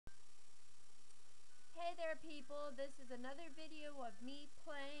people, this is another video of me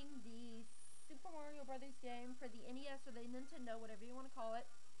playing the Super Mario Brothers game for the NES or the Nintendo, whatever you want to call it.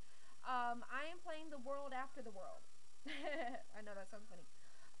 I am playing the world after the world. I know that sounds funny.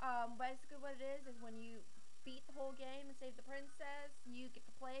 Basically what it is when you beat the whole game and save the princess, you get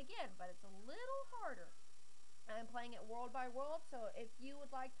to play again, but it's a little harder. I'm playing it world by world, so if you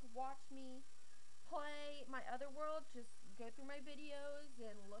would like to watch me play my other world, just go through my videos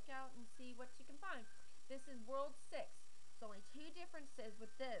and look out and see what you can find. This is world 6. So only two differences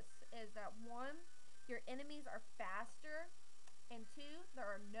with this is that one, your enemies are faster, and two, there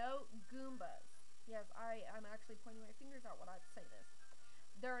are no Goombas. Yes, I'm actually pointing my fingers out when I say this.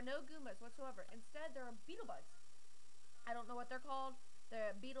 There are no Goombas whatsoever. Instead, there are Beetlebugs. I don't know what they're called.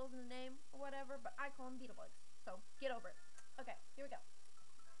 The Beetles in the name or whatever, but I call them Beetlebugs. So get over it. Okay, here we go.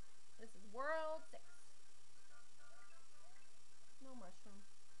 This is world 6. No mushroom.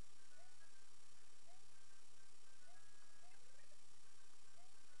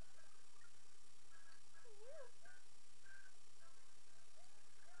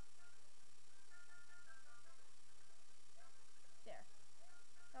 There.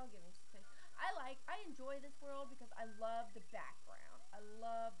 That'll give me some space. I enjoy this world because I love the background. I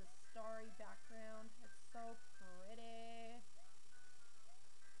love the starry background. It's so pretty.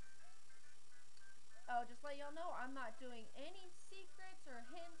 Oh, just let y'all know, I'm not doing any secrets or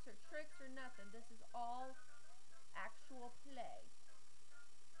hints or tricks or nothing. This is all actual play.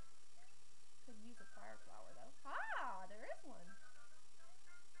 Could use a fire flower though. Ah, there is one.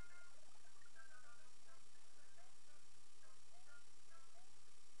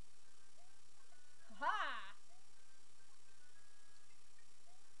 Ha!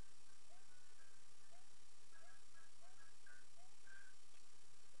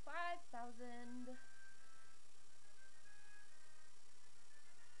 5,000.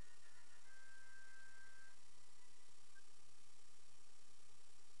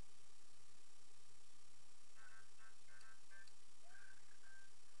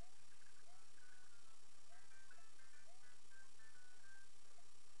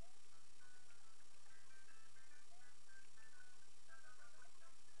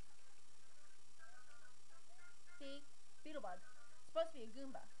 See? Beetlebug. It's supposed to be a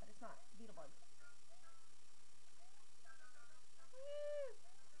Goomba, but it's not. It's a Beetlebug. Woo!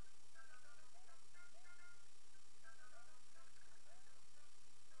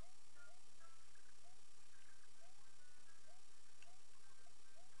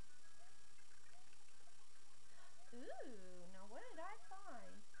 Ooh, now what did I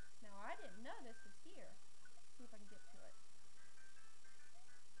find? Now I didn't know this was here. Let's see if I can get to it.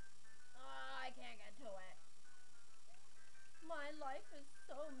 Oh, I can't get to it. My life is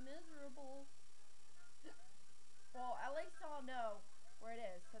so miserable. Well, at least I'll know where it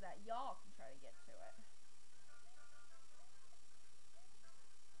is so that y'all can try to get to it.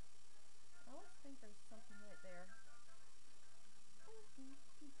 I always think there's something right there.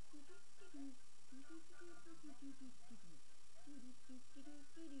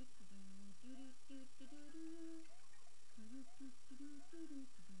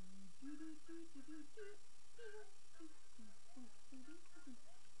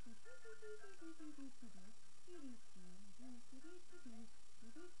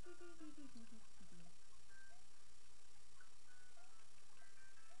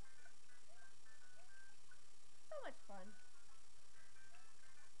 So much fun.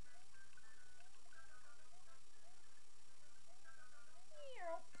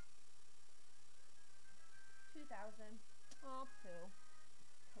 Yep. 2,000. Oh, poo.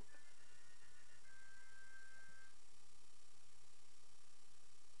 Coke.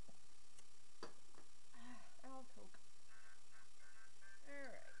 I'll Coke.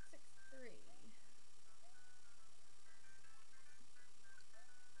 Alright, 6-3. Coin.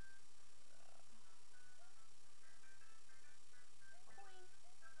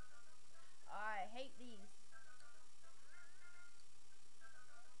 I hate these.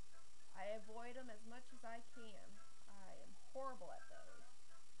 I avoid them as much as I can. I am horrible at those.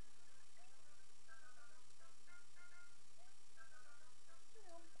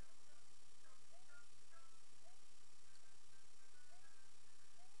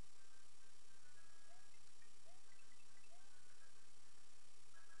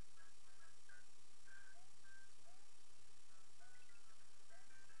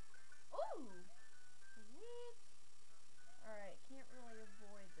 Ooh! Sweet! Alright, can't really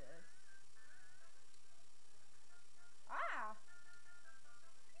avoid this. Ah!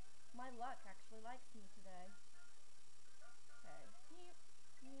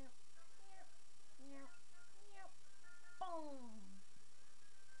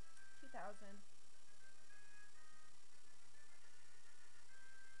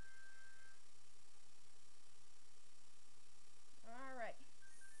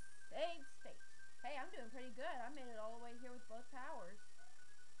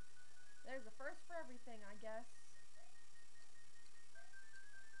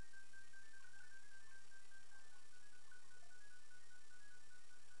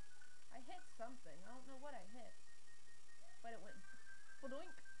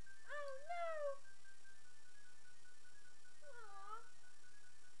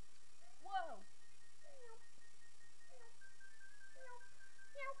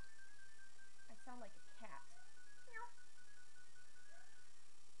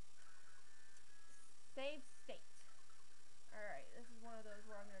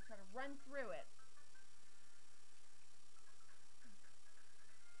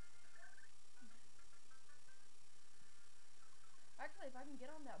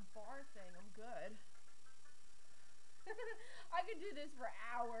 that bar thing, I'm good. I could do this for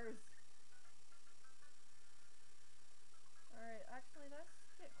hours. Alright, actually, let's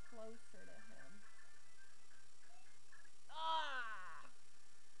get closer to him. Ah!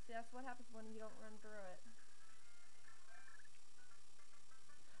 See, that's what happens when you don't run through it.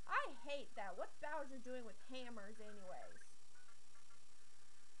 I hate that. What's Bowser doing with hammers anyways?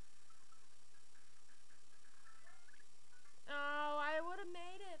 Oh, I would have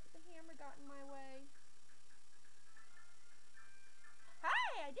made it, but the hammer got in my way.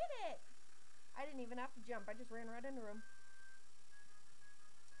 Hey, I did it! I didn't even have to jump. I just ran right into him.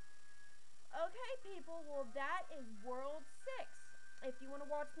 Okay, people. Well, that is World 6. If you want to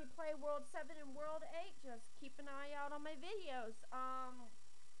watch me play World 7 and World 8, just keep an eye out on my videos.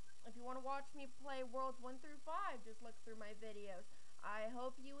 If you want to watch me play Worlds 1 through 5, just look through my videos. I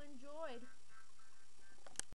hope you enjoyed.